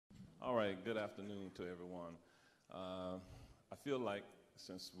All right, good afternoon to everyone. I feel like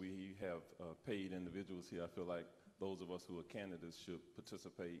since we have paid individuals here, I feel like those of us who are candidates should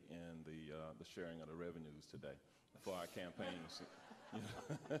participate in the sharing of the revenues today for our campaigns.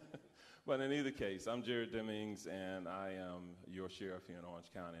 But in either case, I'm Jared Demings, and I am your sheriff here in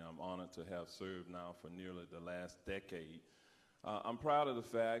Orange County. I'm honored to have served now for nearly the last decade. I'm proud of the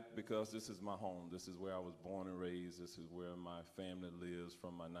fact because this is my home. This is where I was born and raised. This is where my family lives,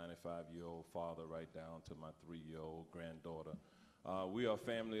 from my 95-year-old father right down to my 3-year-old granddaughter. We are a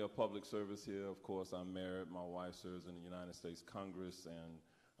family of public service here. Of course, I'm married. My wife serves in the United States Congress,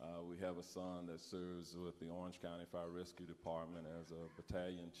 and we have a son that serves with the Orange County Fire Rescue Department as a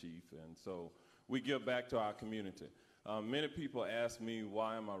battalion chief, and so we give back to our community. Many people ask me,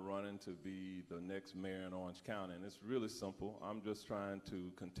 why am I running to be the next mayor in Orange County? And it's really simple. I'm just trying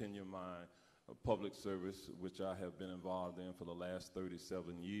to continue my public service, which I have been involved in for the last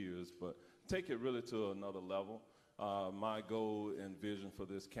 37 years, but take it really to another level. My goal and vision for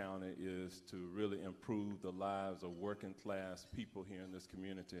this county is to really improve the lives of working class people here in this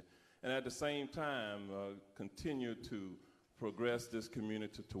community, and at the same time continue to progress this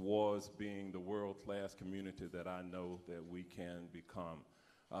community towards being the world-class community that I know that we can become.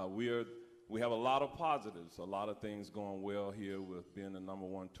 We have a lot of positives, a lot of things going well here with being the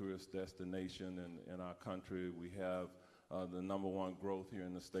 #1 tourist destination in our country. We have the #1 growth here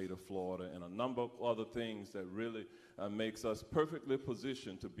in the state of Florida, and a number of other things that really makes us perfectly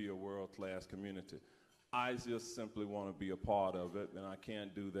positioned to be a world-class community. I just simply want to be a part of it, and I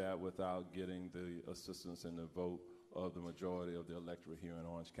can't do that without getting the assistance and the vote of the majority of the electorate here in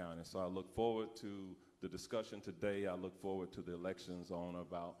Orange County. So I look forward to the discussion today. I look forward to the elections on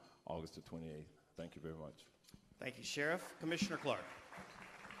about August the 28th. Thank you very much. Thank you, Sheriff. Commissioner Clark.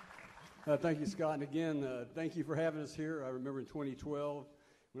 Thank you, Scott. And again, thank you for having us here. I remember in 2012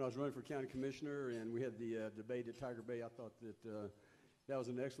 when I was running for county commissioner and we had the debate at Tiger Bay. I thought that that was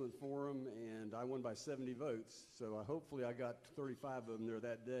an excellent forum, and I won by 70 votes. So hopefully I got 35 of them there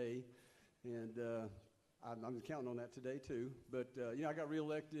that day, and I'm counting on that today too. But you know, I got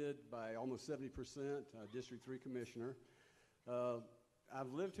reelected by almost 70%, District 3 commissioner.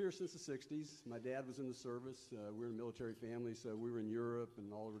 I've lived here since the 60s. My dad was in the service. We're a military family, so we were in Europe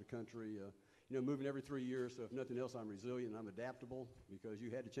and all over the country, you know, moving every 3 years. So if nothing else, I'm resilient and I'm adaptable, because you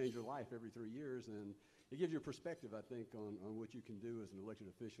had to change your life every 3 years, and it gives you a perspective, I think, on what you can do as an elected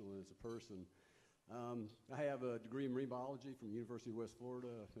official and as a person. I have a degree in marine biology from the University of West Florida,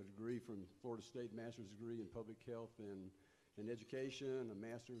 a degree from Florida State, master's degree in public health and education, a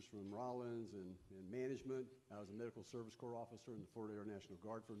master's from Rollins in management. I was a medical service corps officer in the Florida Air National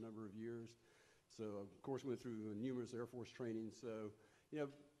Guard for a number of years. So, of course, went through numerous Air Force training. So, you know,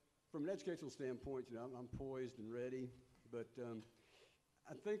 from an educational standpoint, you know, I'm poised and ready. But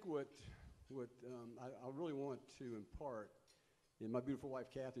I think what I really want to impart, and my beautiful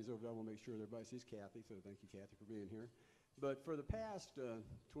wife Kathy's over there. I want to make sure that everybody sees Kathy, so thank you, Kathy, for being here. But for the past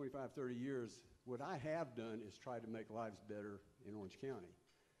 25, 30 years, what I have done is try to make lives better in Orange County.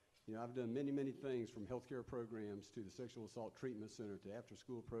 You know, I've done many, many things, from healthcare programs to the Sexual Assault Treatment Center to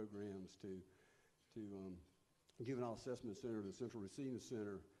after-school programs to Juvenile Assessment Center to the Central Receiving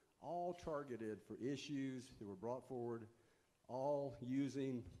Center, all targeted for issues that were brought forward, all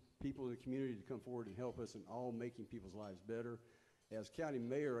using people in the community to come forward and help us, and all making people's lives better. As county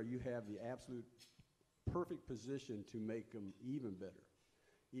mayor, you have the absolute perfect position to make them even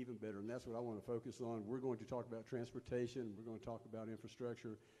better, and that's what I want to focus on. We're going to talk about transportation. We're going to talk about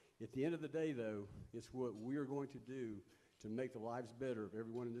infrastructure. At the end of the day, though, it's what we are going to do to make the lives better of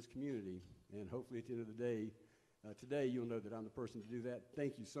everyone in this community, and hopefully at the end of the day, today you'll know that I'm the person to do that.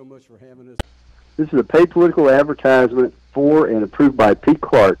 Thank you so much for having us. This is a paid political advertisement for and approved by Pete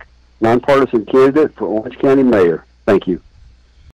Clark, nonpartisan candidate for Orange County Mayor. Thank you.